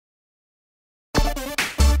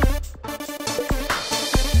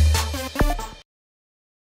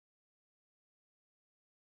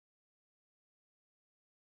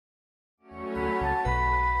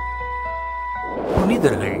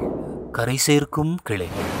புனிதர்கள் கரை சேர்க்கும்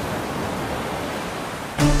கிளைகள்.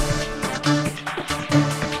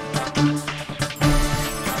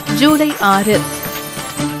 ஜூலை 6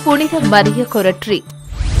 புனித மரிய கொரற்றி.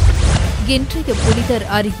 இன்றைய புனிதர்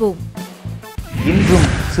அறிவோம். இன்றும்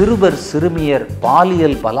சிறுவர் சிறுமியர்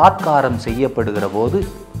பாலியல் பலாத்காரம் செய்யப்படுகிற போது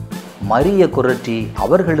மரிய கொரற்றி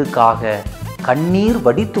அவர்களுக்காக கண்ணீர்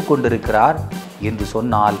வடித்து கொண்டிருக்கிறார் என்று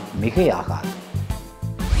சொன்னால் மிகையாகாது.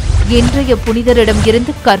 இன்றைய புனிதரிடம்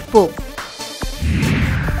இருந்து கற்போம்.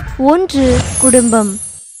 1. குடும்பம்.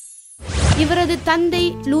 இவரது தந்தை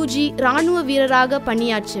லூஜி இராணுவ வீரராக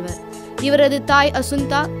பணியாற்றியவர். இவரது தாய்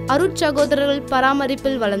அசுந்தா அருட்சகோதரர்கள்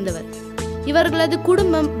பராமரிப்பில் வளர்ந்தவர். இவர்களது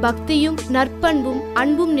குடும்பம் பக்தியும் நற்பண்பும்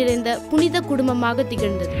அன்பும் நிறைந்த புனித குடும்பமாக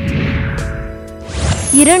திகழ்ந்தது.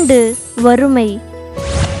 2. வறுமை.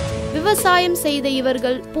 விவசாயம் செய்த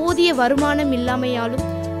இவர்கள் போதிய வருமானம் இல்லாமையாலும்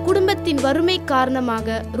குடும்பத்தின் வறுமை காரணமாக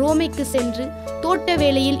ரோமைக்கு சென்று தோட்ட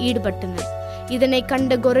வேலையில் ஈடுபட்டனர். இதனை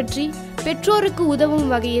கண்ட கொரற்றி பெற்றோருக்கு உதவும்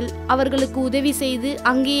வகையில் அவர்களுக்கு உதவி செய்து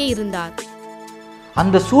அங்கேயே இருந்தார்.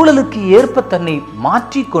 அந்த சூழலுக்கு ஏற்ப தன்னை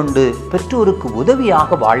மாற்றிக்கொண்டு பெற்றோருக்கு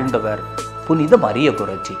உதவியாக வாழ்ந்தவர் புனித மரிய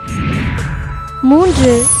கொரற்றி.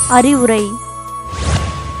 3. அறிவுரை.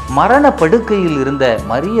 மரண படுக்கையில் இருந்த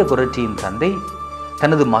மரிய கொரற்றியின் தந்தை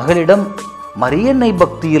தனது மகளிடம் மரியன்னை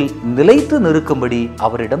பக்தியில் நிலைத்து நிற்கும்படி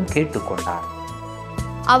அவரிடம் கேட்டுக்கொண்டார்.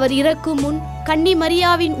 அவர் இறக்கும் முன் கன்னி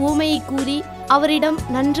மரியாவின் ஊமையை கூறி அவரிடம்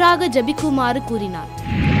நன்றாக ஜபிக்குமாறு கூறினார்.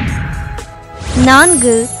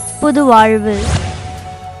 4. புது வாழ்வு.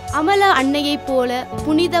 அமல அன்னையைப் போல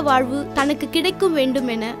புனித வாழ்வு தனக்கு கிடைக்கும் வேண்டும்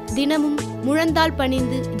என தினமும் முழந்தால்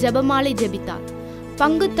பணிந்து ஜபமாலை ஜபித்தார்.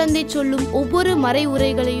 பங்கு தந்தை சொல்லும் ஒவ்வொரு மறை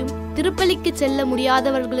உரைகளையும் திருப்பலிக்கு செல்ல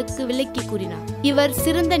முடியாதவர்களுக்கு விளக்கி கூறினார். இவர்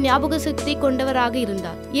சிறந்த ஞாபக சக்தி கொண்டவராக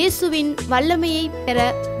இருந்தார். இயேசுவின் வல்லமையை பெற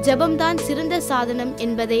ஜபம்தான் சிறந்த சாதனம்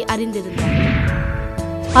என்பதை அறிந்திருந்தார்.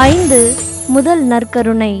 5. முதல்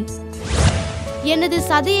நற்கருணை. எனது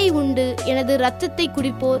சதையை உண்டு எனது இரத்தத்தை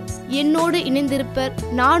குடிப்போர் என்னோடு இணைந்திருப்பர்,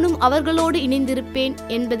 நானும் அவர்களோடு இணைந்திருப்பேன்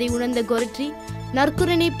என்பதை உணர்ந்த கொரற்றி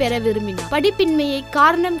நற்கருணை பெற விரும்பினார். படிப்பின்மையை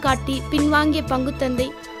காரணம் காட்டி பின்வாங்கிய பங்கு தந்தை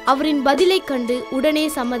அவரின் பதிலை கண்டு உடனே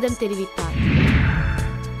சம்மதம் தெரிவித்தார்.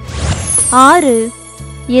 6.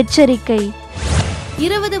 எச்சரிக்கை.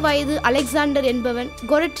 20 வயது அலெக்சாண்டர் என்பவன்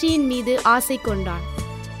கொரற்றியின் மீது ஆசை கொண்டான்.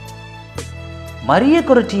 மரிய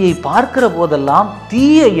கொரற்றியை பார்க்கிற போதெல்லாம்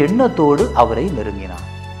தீய எண்ணத்தோடு அவரை நெருங்கினான்.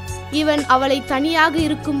 இவன் அவளை தனியாக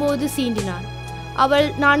இருக்கும்போது சீண்டினான். அவள்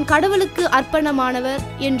நான் கடவுளுக்கு அர்ப்பணமானவர்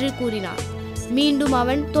என்று கூறினான். மீண்டும்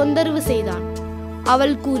அவன் தொந்தரவு செய்தான்.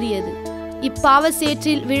 அவள் கூறியது இப்பாவ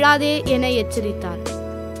சேற்றில் விழாதே என எச்சரித்தாள்.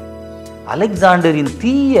 அலெக்சாண்டரின்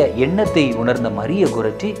தீய எண்ணத்தை உணர்ந்த மரிய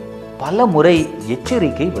கொரற்றி பல முறை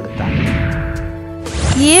எச்சரிக்கை விடுத்தார்.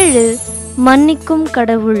 7. மன்னிக்கும்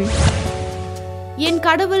கடவுள். என்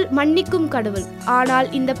கடவுள் மன்னிக்கும் கடவுள், ஆனால்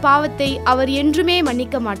இந்த பாவத்தை அவர் என்றுமே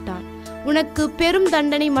மன்னிக்க மாட்டார். உனக்கு பெரும்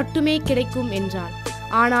தண்டனை மட்டுமே கிடைக்கும் என்றாள்.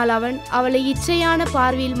 ஆனால் அவன் அவளை இச்சையான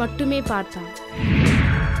பார்வையில் மட்டுமே பார்த்தான்.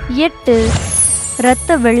 8.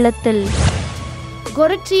 இரத்த வெள்ளத்தில்.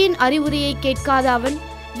 கொரற்றியின் அறிவுரையை கேட்காத அவன்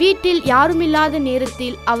வீட்டில் யாருமில்லாத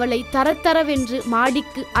நேரத்தில் அவளை தரத்தரவென்று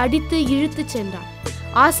மாடிக்கு அடித்து இழுத்து சென்றான்.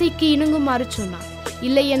 ஆசைக்கு இணங்குமாறு சொன்னான்.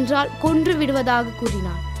 இல்லை என்றால் கொன்று விடுவதாக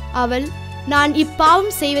கூறினான். அவள் நான்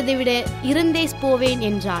இப்பாவம் செய்வதை விட இறந்தே போவேன்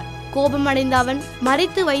என்றாள். கோபமடைந்த அவன்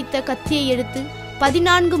மறைத்து வைத்த கத்தியை எடுத்து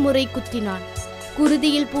 14 முறை குத்தினான்.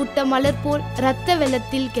 குருதியில் பூட்ட மலர் போல் இரத்த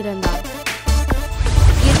வெள்ளத்தில் கிடந்தார்.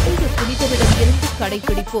 இன்றைய புனிதரிடம் இருந்து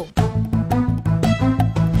கடைபிடிப்போம்.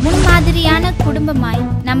 முன்மாதிரியான குடும்பமாய்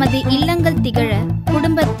நமது இல்லங்கள் திகழ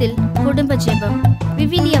குடும்பத்தில் குடும்ப ஜெபம்,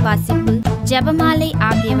 விவிலிய வாசிப்பு, ஜெபமாலை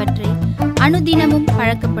ஆகியவற்றை அனுதினமும்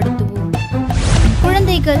பழக்கப்படுத்துவோம்.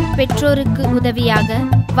 குழந்தைகள் பெற்றோருக்கு உதவியாக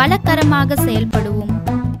வலக்கரமாக செயல்படுவோம்.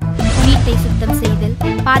 வீட்டை சுத்தம் செய்தல்,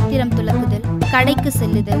 பாத்திரம் துலக்குதல், கடைக்கு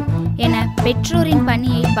செல்லுதல் என பெற்றோரின்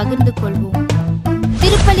பணியை பகிர்ந்து கொள்வோம்.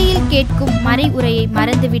 திருப்பலியில் கேட்கும் மறை உரையை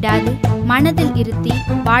மறந்துவிடாது மனதில் இருத்தி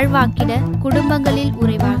வாழ்வாக்கிட குடும்பங்களில்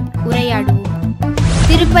உரையாடுவோம்.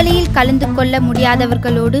 திருப்பலியில் கலந்து கொள்ள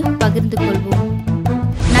முடியாதவர்களோடு பகிர்ந்து கொள்வோம்.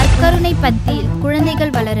 நற்கருணை பத்தியில்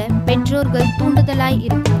குழந்தைகள் வளர பெற்றோர்கள் தூண்டுதலாய்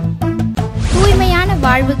இருப்போம். தூய்மையான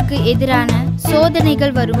வாழ்வுக்கு எதிரான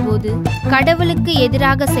சோதனைகள் வரும்போது கடவுளுக்கு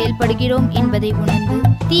எதிராக செயல்படுகிறோம் என்பதை உணர்ந்து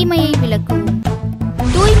தீமையை விலக்குவோம்.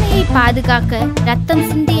 தூய்மையை பாதுகாக்க இரத்தம்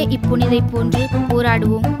சிந்திய இப்புனிதை போன்று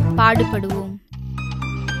போராடுவோம், பாடுபடுவோம்.